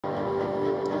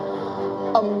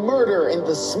A murder in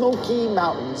the Smoky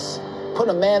Mountains put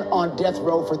a man on death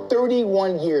row for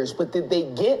 31 years, but did they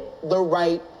get the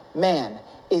right man?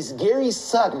 Is Gary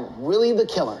Sutton really the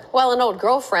killer? Well, an old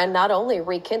girlfriend not only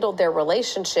rekindled their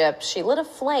relationship, she lit a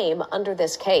flame under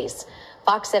this case.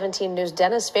 Fox 17 News'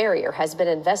 Dennis Ferrier has been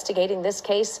investigating this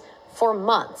case for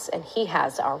months, and he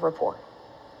has our report.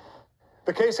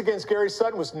 The case against Gary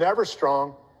Sutton was never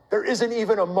strong. There isn't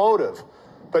even a motive.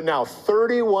 But now,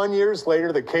 31 years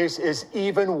later, the case is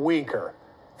even weaker,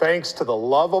 thanks to the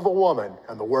love of a woman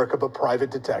and the work of a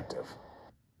private detective.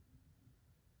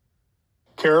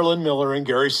 Carolyn Miller and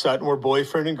Gary Sutton were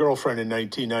boyfriend and girlfriend in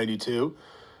 1992.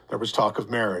 There was talk of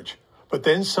marriage. But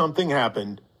then something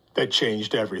happened that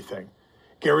changed everything.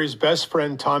 Gary's best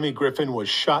friend, Tommy Griffin, was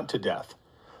shot to death.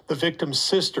 The victim's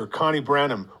sister, Connie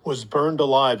Branam, was burned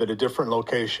alive at a different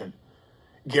location.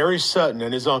 Gary Sutton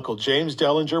and his uncle, James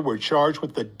Dellinger, were charged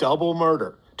with the double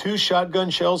murder. 2 shotgun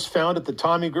shells found at the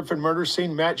Tommy Griffin murder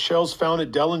scene, match shells found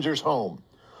at Dellinger's home.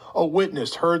 A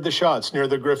witness heard the shots near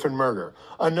the Griffin murder.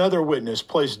 Another witness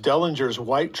placed Dellinger's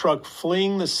white truck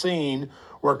fleeing the scene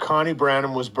where Connie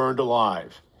Branam was burned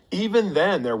alive. Even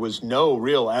then, there was no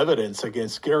real evidence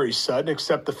against Gary Sutton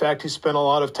except the fact he spent a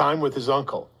lot of time with his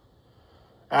uncle.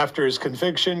 After his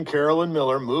conviction, Carolyn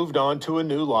Miller moved on to a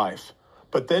new life.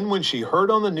 But then when she heard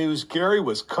on the news Gary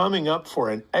was coming up for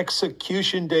an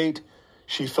execution date,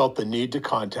 she felt the need to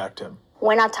contact him.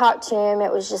 When I talked to him,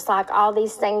 it was just like all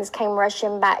these things came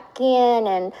rushing back in,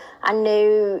 and I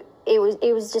knew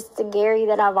it was just the Gary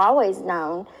that I've always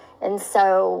known. And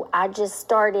so I just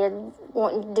started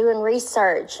doing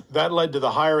research. That led to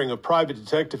the hiring of private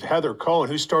detective Heather Cohen,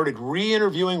 who started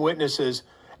re-interviewing witnesses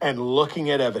and looking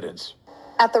at evidence.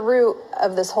 At the root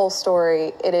of this whole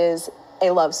story, it is a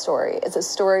love story. It's a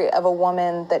story of a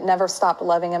woman that never stopped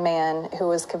loving a man who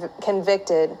was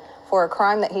convicted for a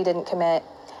crime that he didn't commit,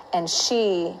 and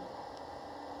she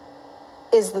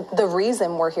is the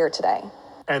reason we're here today.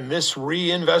 And this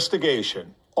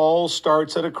re-investigation all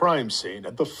starts at a crime scene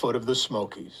at the foot of the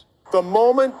Smokies. The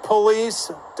moment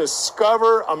police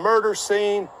discover a murder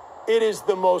scene, it is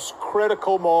the most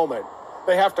critical moment.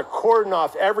 They have to cordon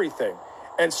off everything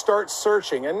and start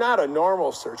searching, and not a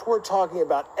normal search. We're talking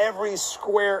about every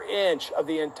square inch of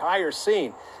the entire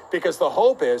scene, because the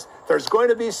hope is there's going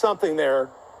to be something there,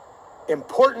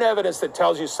 important evidence that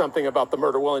tells you something about the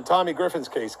murder. Well, in Tommy Griffin's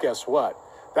case, guess what?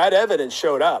 That evidence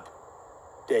showed up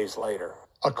days later.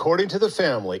 According to the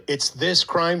family, it's this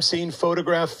crime scene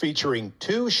photograph featuring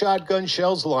 2 shotgun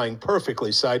shells lying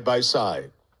perfectly side by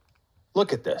side.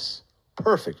 Look at this,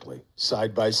 perfectly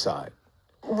side by side.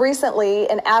 Recently,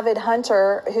 an avid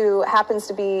hunter who happens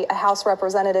to be a House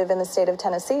representative in the state of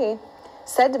Tennessee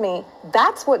said to me,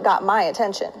 that's what got my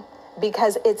attention,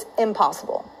 because it's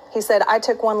impossible. He said, I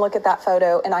took one look at that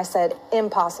photo and I said,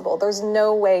 impossible. There's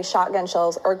no way shotgun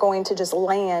shells are going to just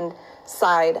land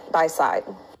side by side.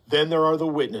 Then there are the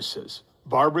witnesses.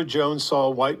 Barbara Jones saw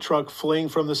a white truck fleeing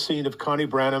from the scene of Connie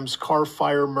Branam's car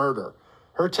fire murder.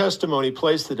 Her testimony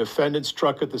placed the defendant's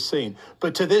truck at the scene.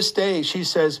 But to this day, she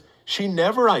says she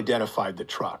never identified the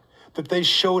truck, that they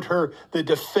showed her the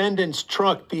defendant's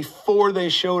truck before they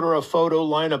showed her a photo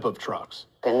lineup of trucks.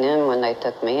 And then when they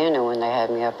took me in and when they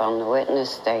had me up on the witness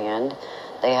stand,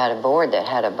 they had a board that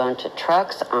had a bunch of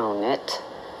trucks on it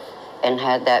and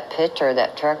had that picture of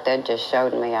that truck that just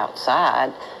showed me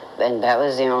outside. And that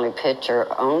was the only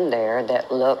picture on there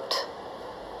that looked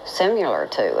similar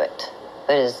to it.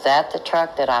 But is that the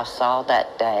truck that I saw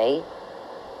that day?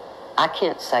 I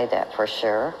can't say that for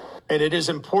sure. And it is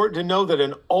important to know that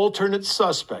an alternate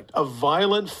suspect, a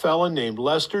violent felon named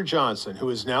Lester Johnson, who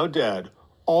is now dead,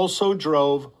 also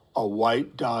drove a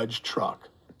white Dodge truck.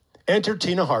 Enter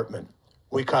Tina Hartman.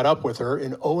 We caught up with her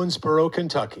in Owensboro,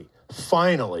 Kentucky,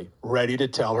 finally ready to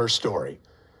tell her story.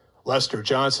 Lester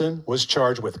Johnson was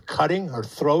charged with cutting her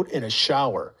throat in a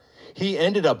shower. He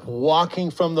ended up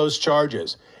walking from those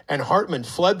charges, and Hartman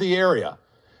fled the area.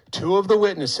 2 of the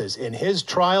witnesses in his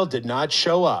trial did not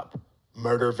show up.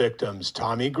 Murder victims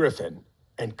Tommy Griffin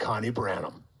and Connie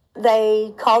Branam.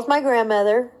 They called my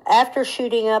grandmother after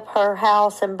shooting up her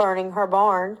house and burning her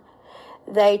barn.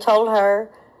 They told her,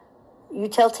 you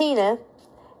tell Tina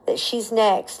that she's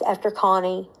next after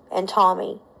Connie and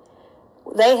Tommy.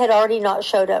 They had already not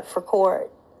showed up for court.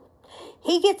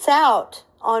 He gets out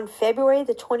on February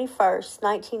the 21st,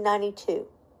 1992.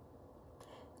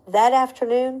 That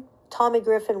afternoon, Tommy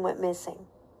Griffin went missing.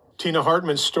 Tina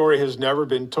Hartman's story has never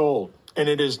been told, and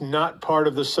it is not part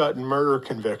of the Sutton murder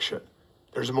conviction.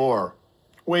 There's more.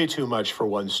 Way too much for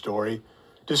one story.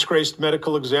 Disgraced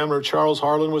medical examiner Charles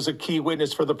Harlan was a key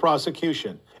witness for the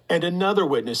prosecution, And another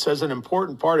witness says an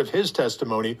important part of his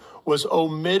testimony was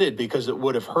omitted because it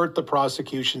would have hurt the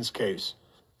prosecution's case.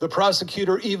 The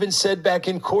prosecutor even said back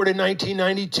in court in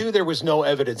 1992 there was no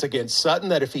evidence against Sutton,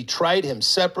 that if he tried him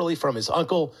separately from his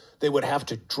uncle, they would have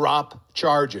to drop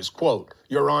charges. Quote,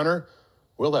 "Your Honor,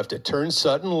 we'll have to turn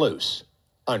Sutton loose,"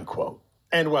 unquote.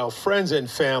 And while friends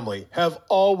and family have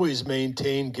always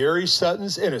maintained Gary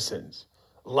Sutton's innocence,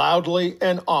 loudly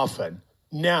and often,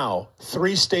 now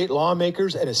 3 state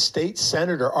lawmakers and a state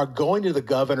senator are going to the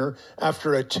governor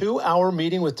after a 2-hour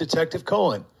meeting with Detective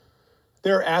Cohen.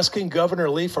 They're asking Governor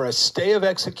Lee for a stay of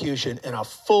execution and a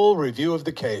full review of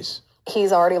the case.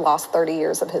 He's already lost 30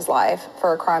 years of his life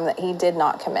for a crime that he did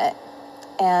not commit.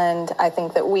 And I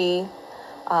think that we,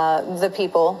 the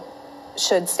people,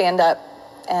 should stand up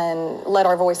and let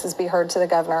our voices be heard to the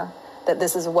governor, that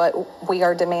this is what we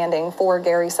are demanding for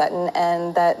Gary Sutton,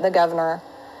 and that the governor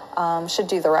should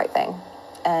do the right thing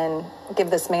and give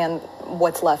this man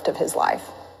what's left of his life.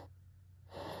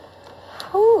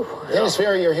 Ooh. Dennis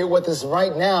Ferrier here with us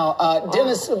right now.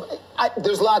 Dennis,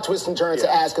 there's a lot of twists and turns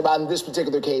to ask about in this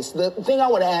particular case. The thing I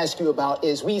want to ask you about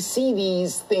is we see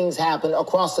these things happen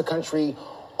across the country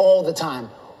all the time.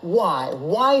 Why?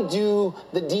 Why do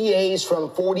the DAs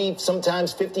from 40,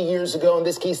 sometimes 50 years ago, in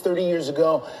this case 30 years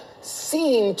ago,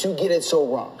 seem to get it so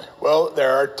wrong? Well,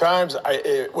 there are times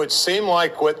it would seem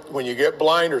like when you get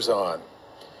blinders on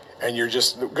and you're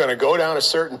just going to go down a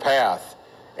certain path,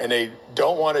 and they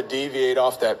don't want to deviate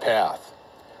off that path.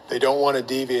 They don't want to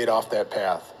deviate off that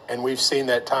path. And we've seen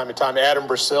that time and time. Adam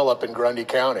Brazil up in Grundy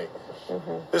County.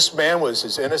 Mm-hmm. This man was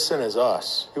as innocent as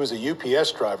us. He was a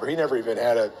UPS driver. He never even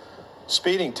had a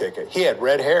speeding ticket. He had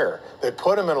red hair. They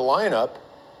put him in a lineup.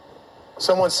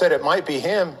 Someone said it might be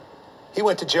him. He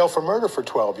went to jail for murder for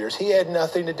 12 years. He had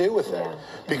nothing to do with that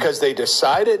because they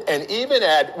decided, and even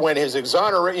when his he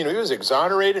was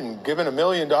exonerated and given $1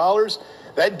 million,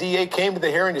 that DA came to the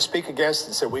hearing to speak against it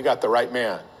and said, we got the right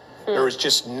man. There was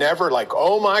just never like,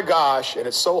 oh my gosh, and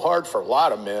it's so hard for a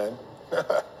lot of men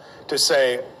to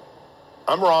say,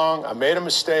 I'm wrong, I made a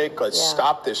mistake, let's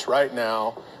stop this right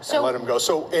now and let him go.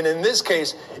 So, and in this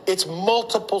case, it's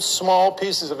multiple small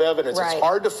pieces of evidence. Right. It's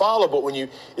hard to follow, but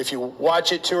if you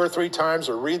watch it 2 or 3 times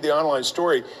or read the online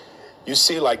story, you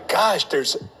see like, gosh,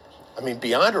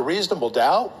 beyond a reasonable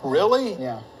doubt, really?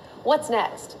 Yeah. What's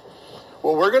next?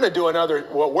 Well, we're going to do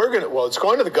it's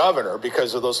going to the governor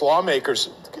because of those lawmakers.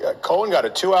 Cohen got a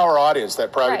 2-hour audience,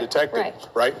 that private detective,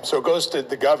 right? So it goes to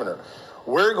the governor.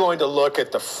 We're going to look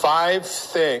at the 5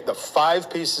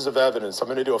 pieces of evidence. I'm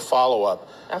going to do a follow-up.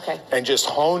 Okay. And just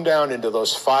hone down into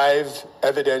those 5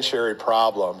 evidentiary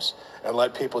problems and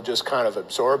let people just kind of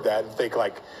absorb that and think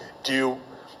like, do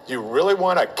you really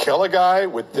want to kill a guy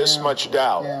with this much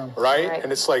doubt, right?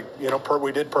 And it's like,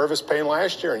 we did Purvis Payne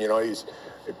last year, and,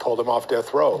 they pulled him off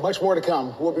death row. Much more to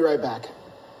come. We'll be right back.